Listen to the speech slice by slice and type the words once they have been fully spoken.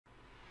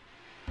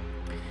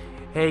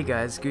Hey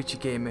guys, Gucci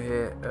Gamer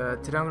here.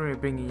 Today I'm going to be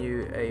bringing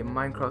you a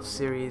Minecraft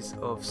series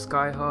of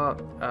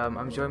SkyHeart.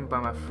 I'm joined by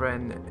my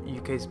friend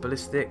UK's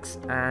Ballistics,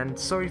 and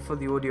sorry for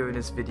the audio in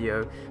this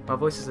video. My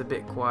voice is a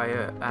bit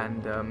quiet,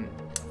 and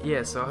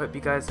yeah, so I hope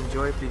you guys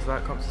enjoy. Please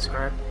like, comment,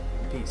 subscribe.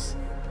 Peace.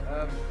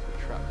 Trap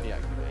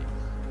deactivates.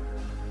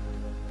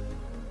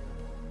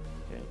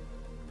 Okay.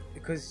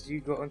 Because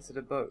you got onto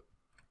the boat,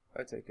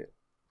 I take it.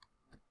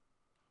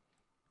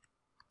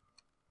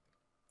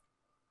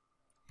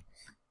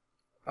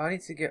 I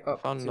need to get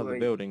up Found to another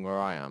building where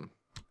I am.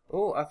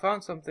 Oh, I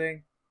found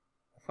something.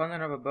 I found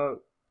another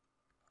boat.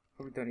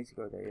 Probably don't need to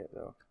go there yet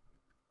though.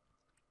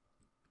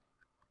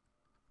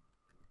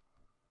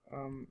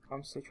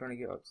 I'm still trying to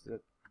get up to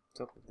the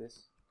top of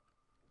this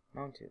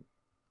mountain.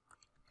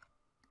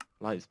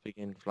 Lights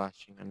begin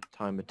flashing and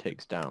timer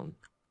ticks down.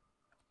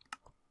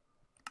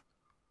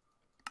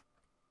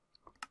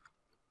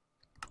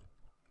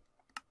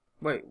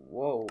 Wait,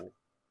 whoa.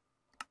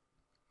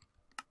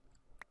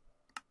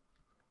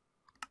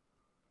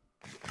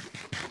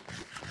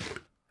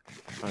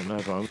 I don't know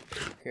if I'm...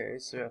 Okay,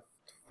 so you have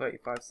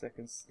 35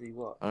 seconds to do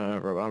what?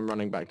 I'm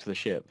running back to the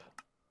ship.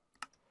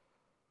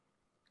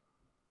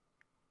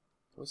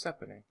 What's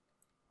happening?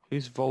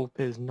 Whose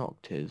Volpes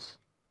Noctis?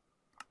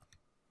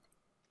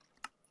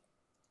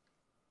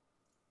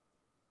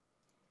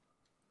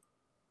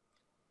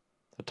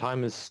 The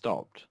timer's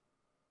stopped.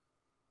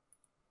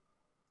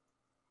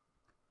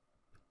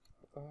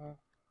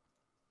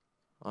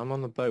 I'm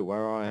on the boat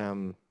where I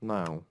am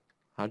now.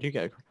 How do you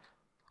get across?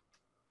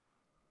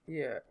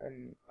 Yeah,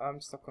 and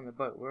I'm stuck on the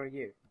boat. Where are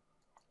you?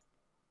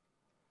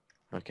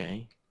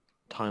 Okay.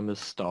 Timer's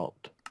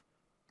stopped.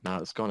 Now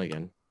it's gone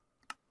again.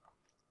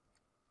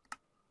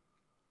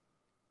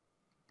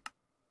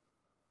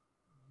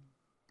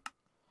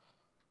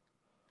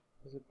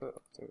 There's a boat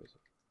up there, is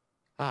it?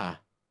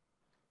 Ah.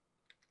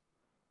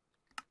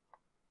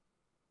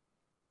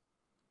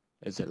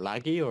 Is it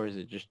laggy or is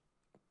it just...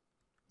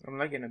 I'm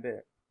lagging a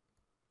bit.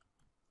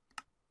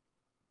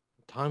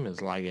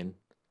 Timer's lagging.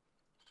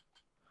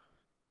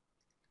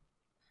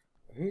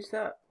 Who's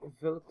that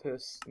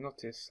Vulpus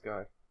Notice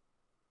guy?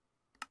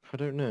 I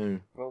don't know.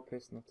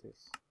 Vulpus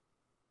Notice.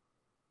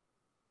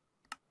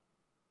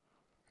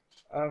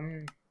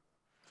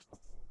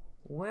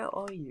 Where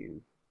are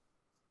you?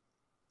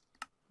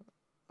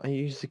 I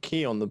used the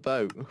key on the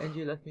boat. And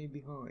you left me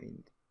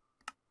behind.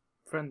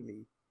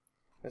 Friendly.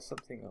 There's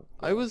something up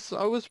there. I was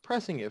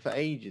pressing it for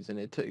ages and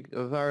it took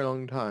a very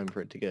long time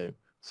for it to go.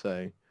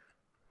 So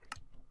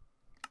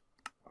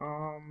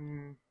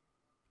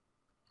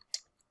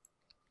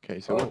okay,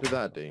 so what did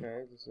that do?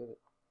 Okay, this is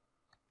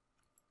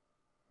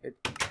it.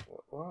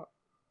 What?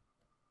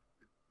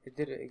 It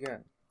did it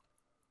again.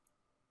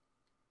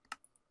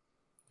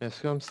 Yeah,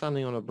 so I'm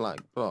standing on a black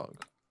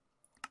block.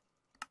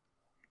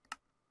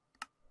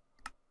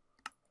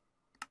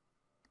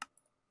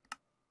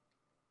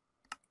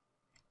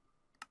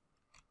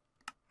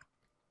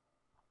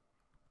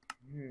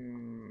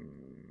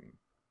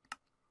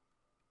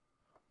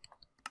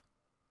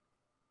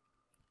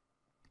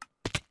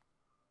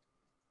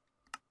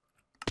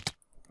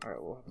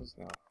 Alright, what happens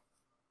now?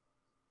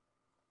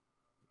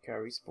 Okay, I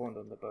respawned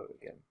on the boat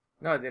again.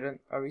 No, I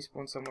didn't. I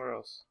respawned somewhere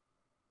else.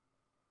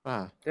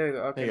 Ah. There we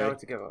go. Okay, now go. we're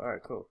together.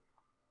 Alright, cool.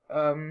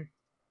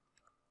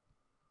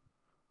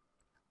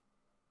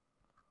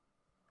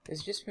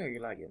 It's just me or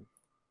you lagging?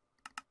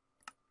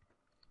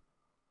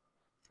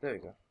 There we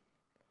go.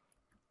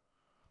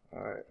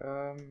 Alright,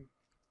 there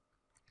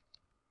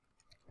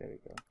we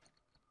go.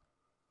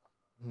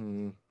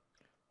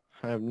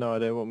 I have no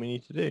idea what we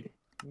need to do.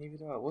 Neither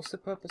do I. What's the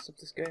purpose of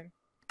this game?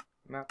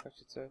 Map, I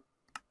should say.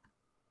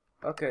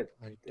 Okay,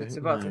 it's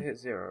about to hit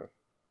 0.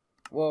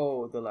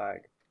 Whoa, the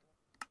lag.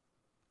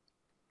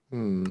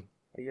 Are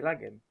you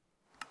lagging?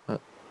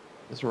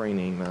 It's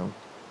raining now.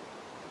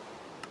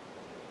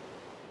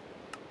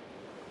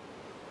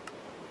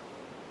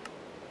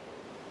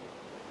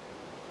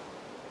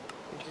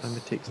 Timer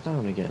ticks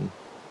down again.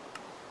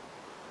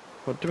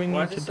 What do we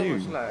need to do? Why is there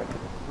so much lag?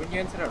 When you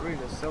enter that room,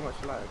 there's so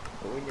much lag,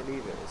 but when you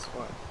leave it, it's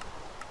fine.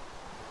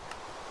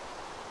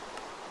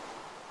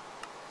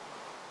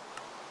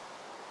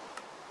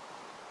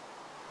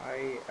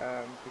 I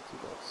am pretty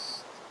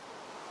lost.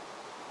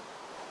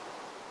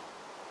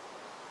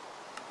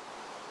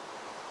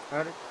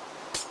 How did...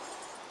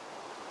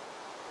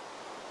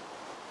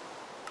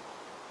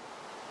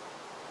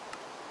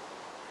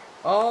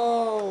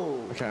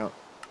 Oh! Okay,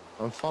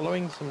 I'm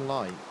following some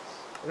lights.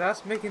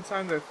 That's making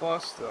time go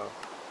faster.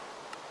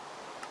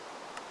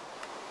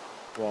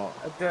 What?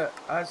 The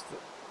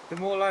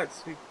more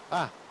lights we...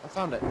 Ah, I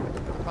found it. I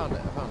found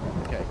it.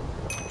 Okay.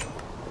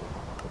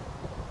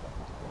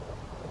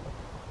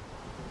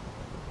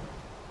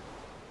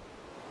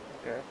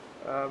 Okay,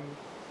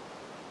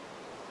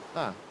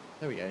 Ah,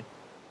 there we go.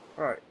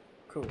 right,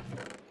 cool.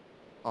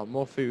 Oh,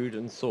 more food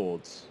and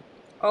swords.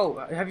 Oh,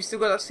 have you still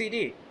got that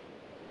CD?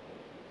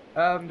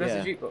 There's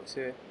Yeah. a jukebox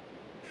here.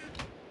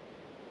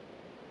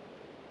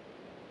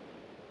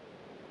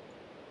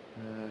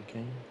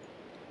 Okay.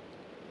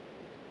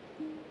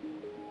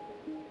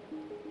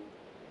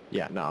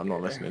 Yeah, no, I'm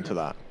not listening to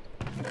that.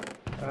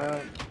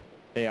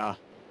 Yeah.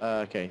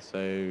 Okay,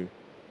 so...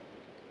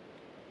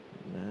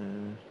 No.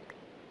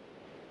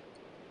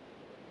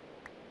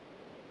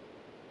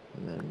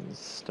 And then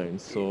stone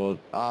sword.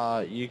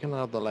 You can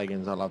have the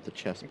leggings, I'll have the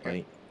chest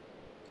plate.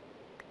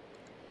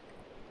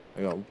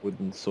 I got a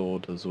wooden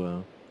sword as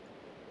well.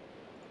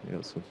 I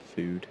got some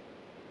food.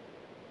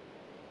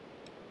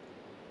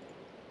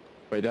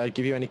 Wait, did I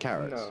give you any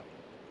carrots? No.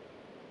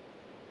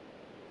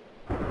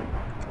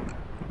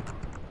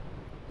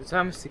 The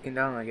time is ticking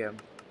down again.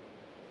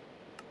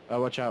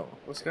 Oh, watch out.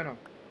 What's going on?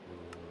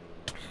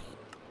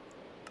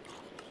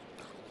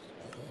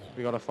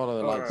 We gotta follow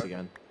the lights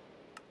again.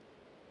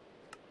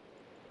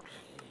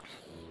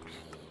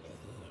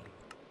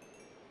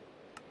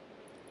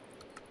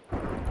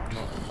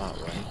 Not that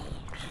way.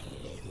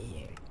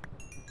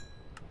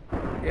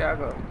 Yeah, I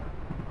got it.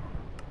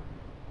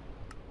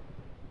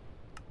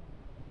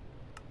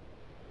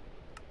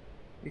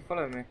 You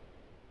follow me?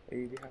 Or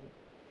you behind me?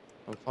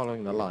 I'm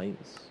following the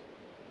lights.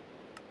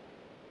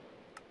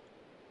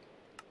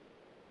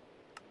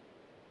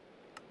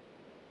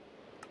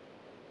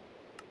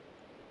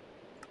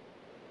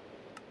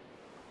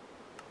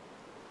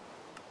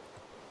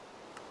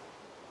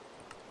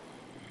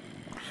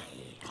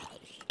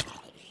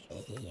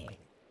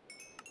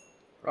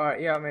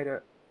 Right, yeah, I made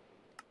it.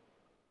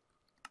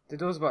 The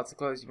door's about to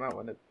close, you might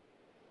want to...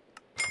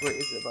 Wait,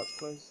 is it about to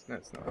close? No,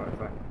 it's not. Alright,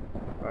 fine.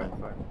 Alright,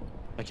 fine.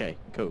 Okay,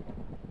 cool.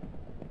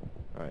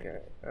 Alright. Okay,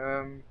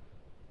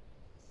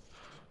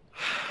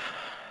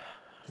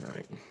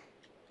 Alright.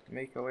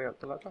 make our way up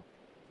the ladder.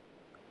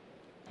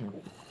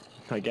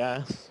 I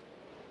guess.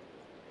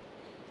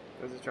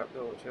 There's a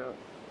trapdoor, watch out.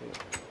 Yeah.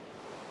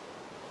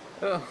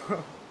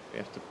 Oh! We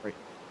have to break...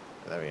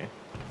 There we go.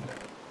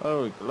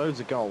 Oh, loads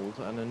of gold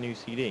and a new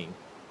CD.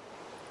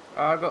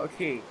 Oh, I got a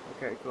key.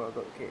 Okay, cool, I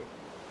got a key.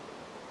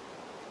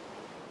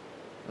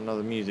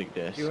 Another music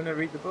disc. Do you want to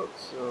read the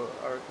books, or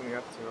I reckon we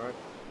have to, right?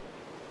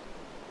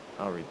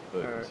 I'll read the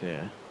books,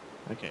 yeah.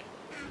 Okay.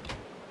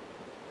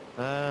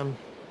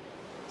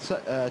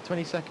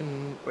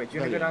 22nd... Wait, do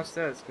you want to go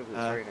downstairs, because it's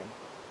raining?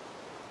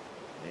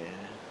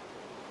 Yeah.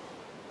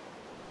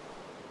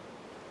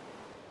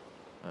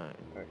 Alright.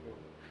 Okay.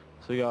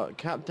 So we got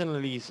Captain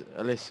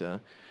Alyssa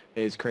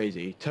is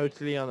crazy,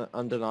 totally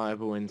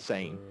undeniable,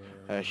 insane.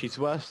 She's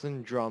worse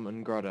than Drum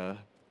and Grudder,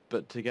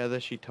 but together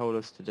she told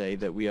us today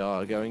that we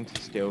are going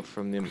to steal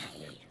from the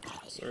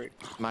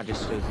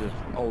Magisters of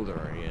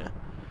Alderia.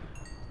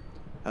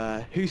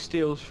 Who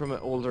steals from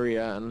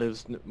Alderia and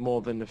lives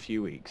more than a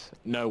few weeks?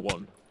 No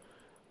one.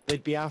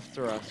 They'd be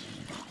after us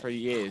for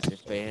years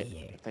if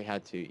they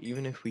had to,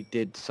 even if we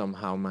did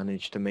somehow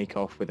manage to make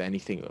off with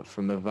anything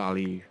from the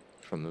value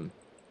from them.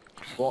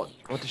 What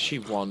does she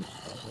want?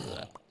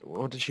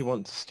 What does she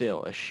want to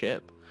steal? A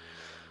ship?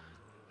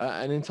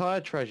 An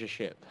entire treasure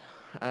ship.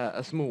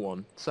 A small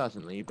one,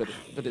 certainly, but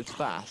it's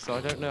fast, so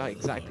I don't know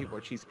exactly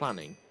what she's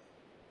planning.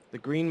 The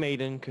Green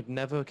Maiden could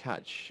never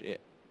catch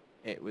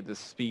it with the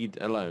speed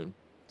alone,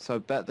 so I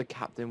bet the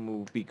captain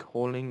will be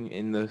calling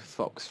in the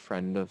fox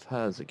friend of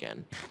hers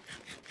again.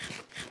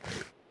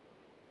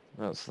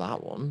 That's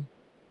that one.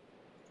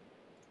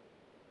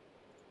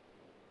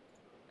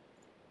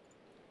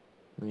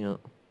 Yeah.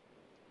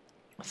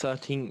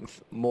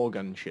 13th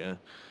Morganshire.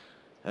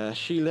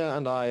 Sheila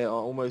and I are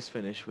almost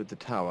finished with the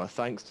tower,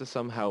 thanks to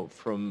some help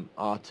from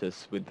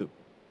Artis with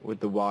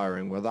the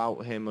wiring.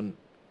 Without him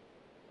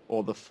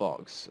or the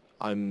fox,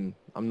 I'm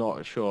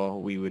not sure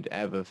we would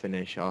ever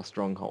finish our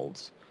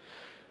strongholds.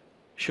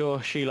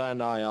 Sure, Sheila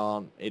and I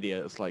aren't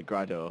idiots like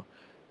Grador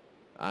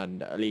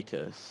and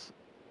Elitus,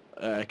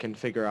 can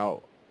figure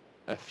out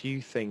a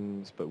few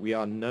things, but we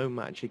are no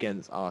match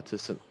against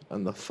Artis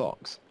and the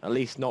fox. At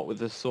least not with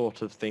the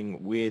sort of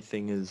weird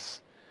thing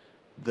as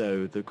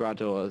though the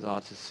Grador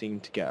artists seem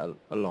to get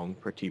along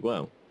pretty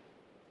well.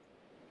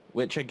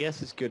 Which I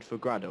guess is good for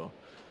Grador.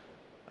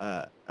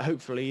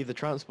 Hopefully the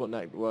transport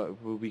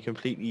network will be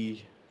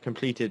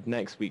completed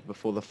next week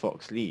before the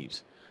Fox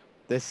leaves.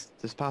 This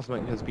past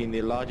month has been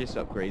the largest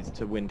upgrades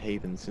to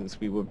Windhaven since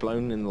we were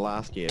blown in the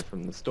last year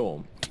from the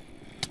storm.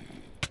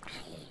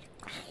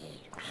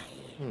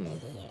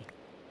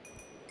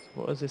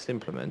 What is this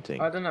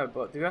implementing? I don't know,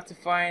 but do we have to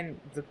find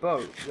the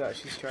boat that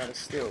she's trying to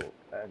steal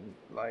and,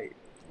 like...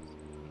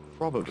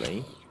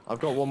 Probably. I've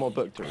got one more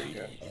book to read.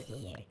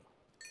 Okay.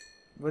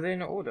 Were they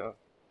in order?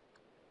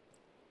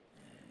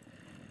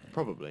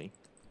 Probably.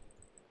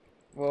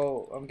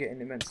 Well, I'm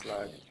getting immense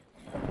lag.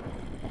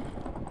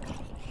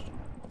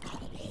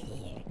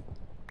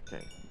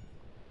 Okay.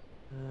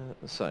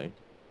 So.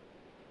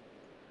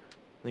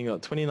 Then you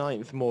got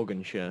 29th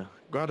Morganshire.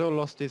 Grador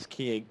lost his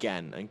key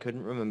again and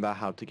couldn't remember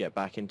how to get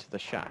back into the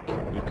shack.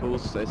 He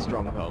calls their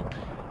stronghold.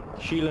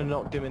 Sheila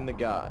knocked him in the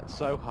gut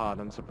so hard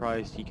I'm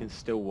surprised he can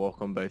still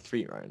walk on both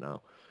feet right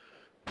now.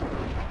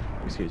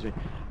 Excuse me.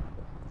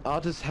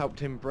 Artis helped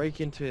him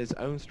break into his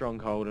own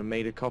stronghold and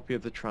made a copy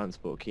of the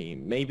transport key.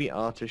 Maybe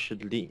Artis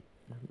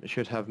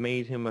should have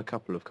made him a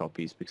couple of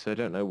copies because I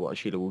don't know what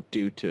Sheila will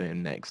do to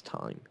him next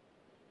time.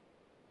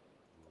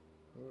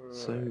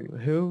 So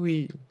Right. who are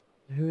we?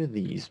 Who are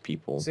these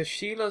people? So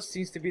Sheila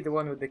seems to be the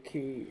one with the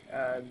key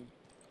and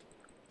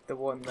the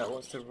one that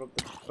wants to rob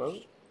the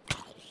boat.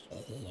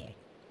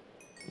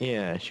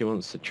 Yeah, she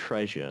wants the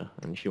treasure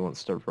and she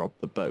wants to rob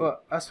the boat.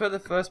 But I swear the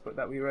first book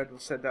that we read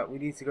said that we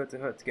need to go to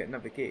her to get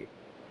another key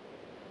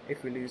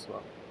if we lose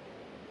one.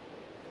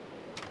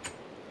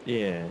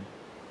 Yeah.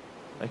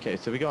 Okay,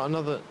 so we got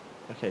another...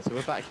 Okay, so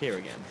we're back here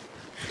again.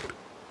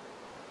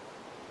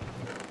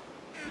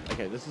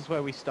 Okay, this is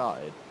where we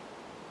started.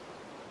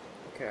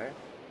 Okay.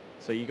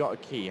 So you got a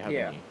key, haven't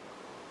Yeah. you?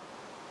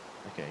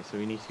 Okay, so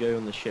we need to go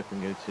on the ship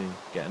and go to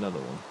get another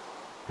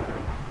one.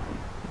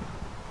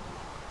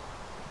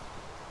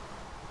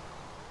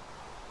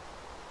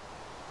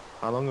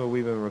 How long have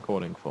we been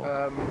recording for?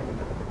 I think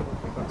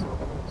that's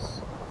what it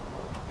was.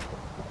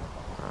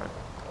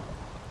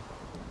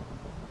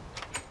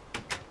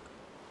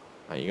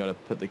 Alright, you gotta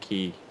put the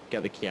key,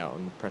 get the key out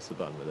and press the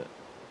button with it.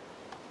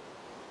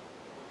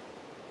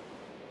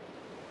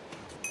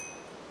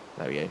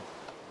 There we go.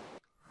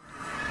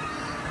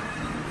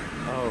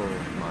 Oh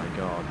my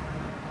god.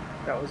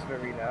 That was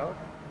very loud.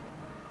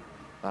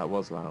 That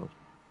was loud.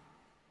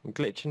 I'm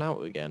glitching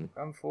out again.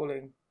 I'm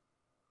falling.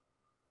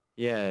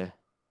 Yeah.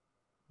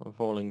 I'm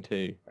falling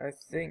too. I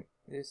think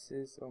this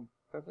is on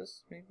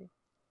purpose, maybe?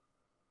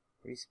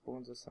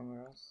 Respawns or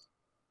somewhere else.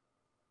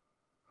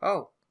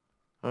 Oh!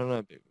 I don't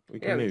know, but we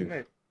Yeah, can we move. can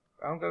move.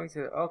 I'm going to...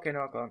 Okay,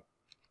 no, I can't.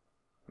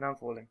 Now I'm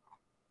falling.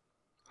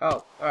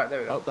 Oh, alright,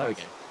 there we go. Oh, there we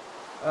Nice.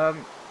 go.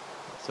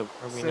 So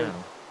where are we So-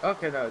 now?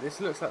 Okay, no,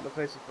 this looks like the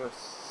place we first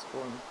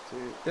spawned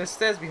to. There's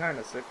stairs behind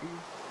us, so if you...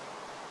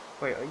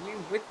 Wait, are you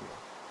with me?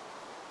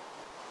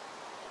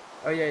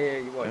 Oh, yeah,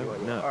 you are, you are.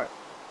 No. Alright.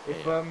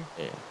 If,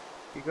 Yeah.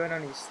 you go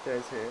down these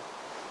stairs here.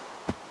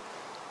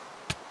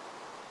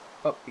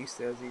 Up these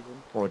stairs,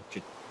 even.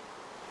 Roger.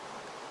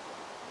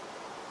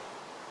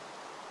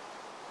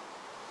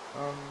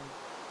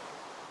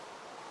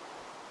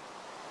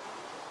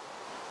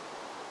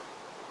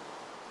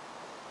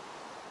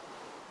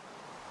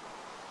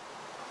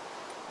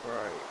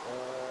 Right,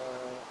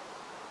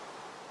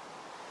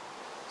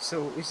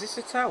 so, is this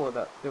a tower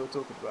that they were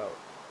talking about?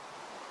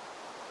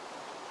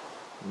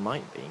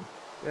 Might be.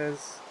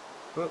 There's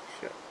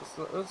bookshelf.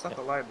 It looks like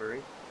a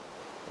library.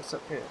 What's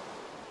up here?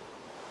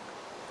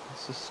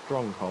 It's a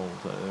stronghold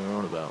that they're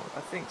on about.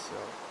 I think so.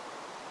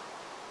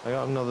 I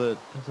got another,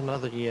 there's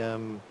another,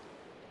 Jukebox.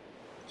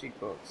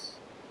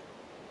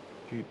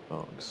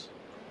 jukebox.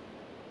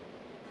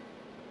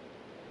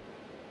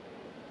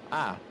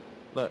 Ah,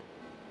 look.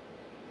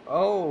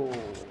 Oh,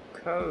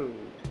 code.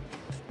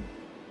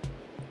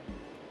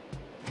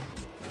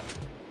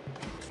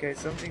 Okay,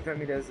 something told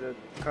me there's a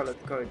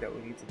colored code that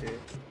we need to do.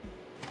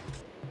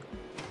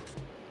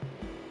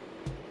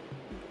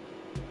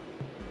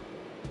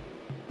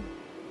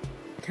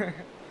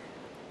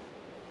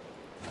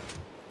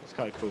 It's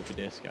quite cool for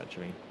disc,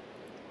 actually.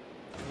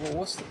 Well,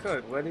 what's the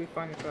code? Where do we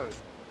find the code?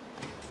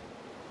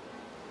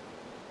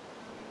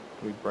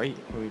 Can we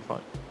break? Can we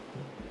find?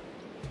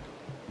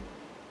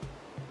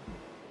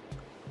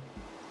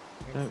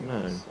 Don't know.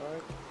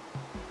 Outside?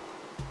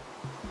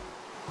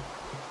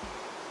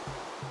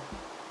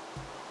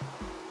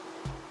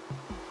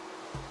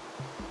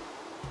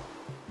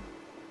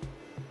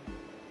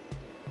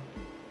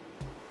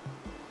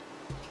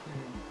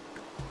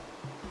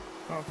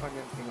 Can't find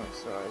anything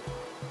outside.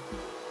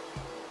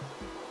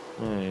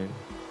 No.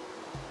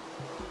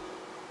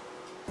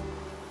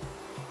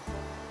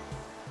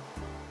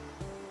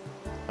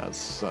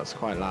 That's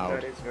quite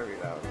loud. That is very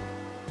loud.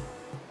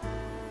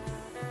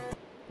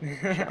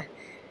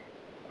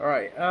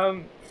 Alright,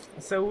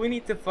 so we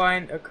need to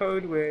find a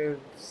code with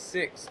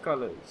 6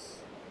 colors.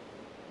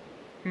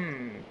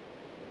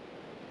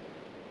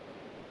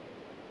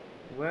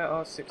 Where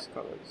are 6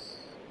 colors?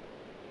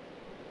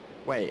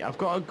 Wait, I've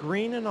got a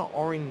green and an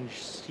orange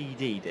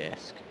CD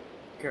disc.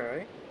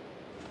 Okay.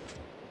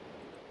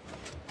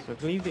 So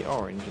if we leave the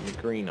orange and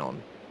the green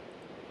on,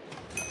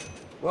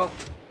 Well,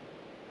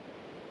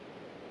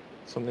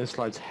 something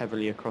slides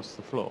heavily across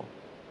the floor.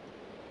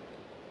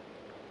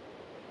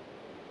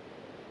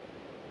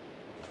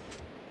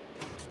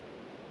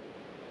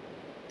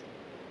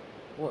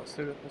 what?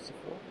 So what's the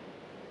floor?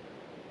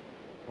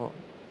 What?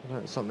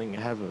 No, something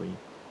heavily.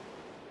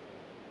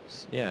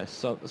 Yeah,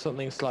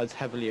 something slides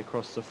heavily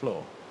across the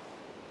floor.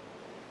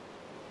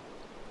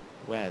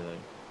 Where though?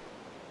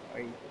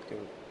 I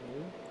don't know.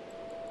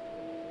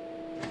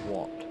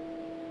 What?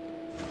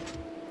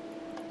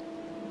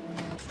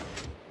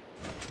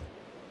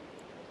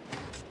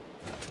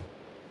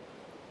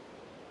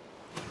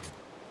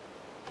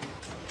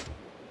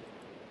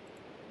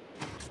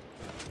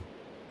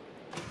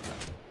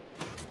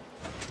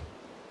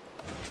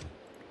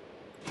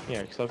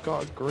 Yeah, because I've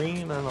got a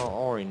green and an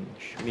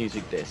orange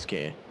music disc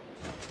here.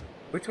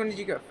 Which one did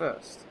you get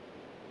first?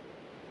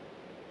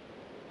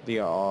 The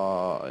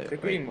The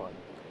green one.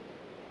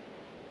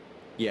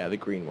 Yeah, the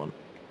green one.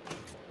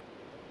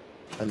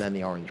 And then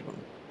the orange one.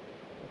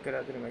 Okay,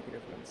 that didn't make a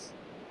difference.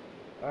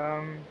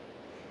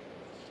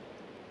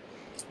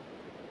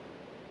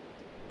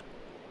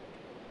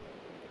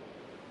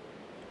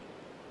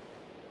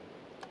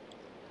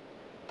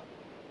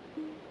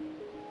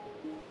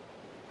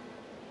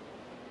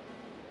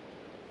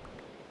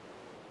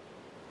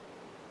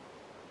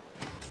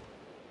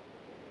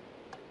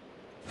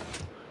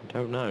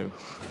 Don't know.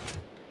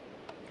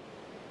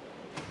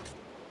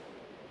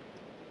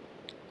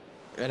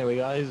 Anyway,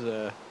 guys,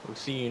 we'll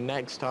see you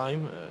next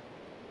time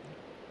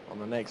on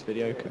the next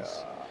video,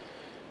 because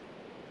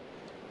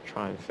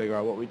try and figure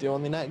out what we do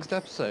on the next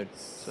episode.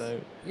 So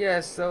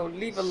yeah, so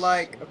leave a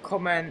like, a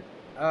comment,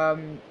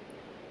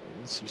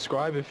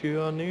 subscribe if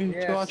you are new to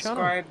our channel.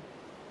 subscribe.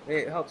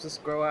 It helps us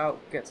grow out,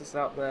 gets us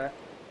out there.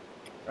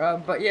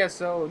 But yeah,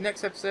 so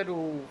next episode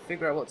we'll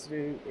figure out what to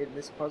do in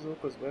this puzzle,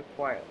 because we're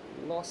quite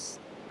lost.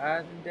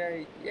 And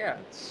yeah,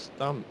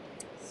 Stumped.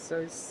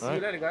 so see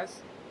you later,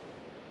 guys.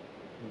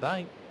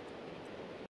 Bye.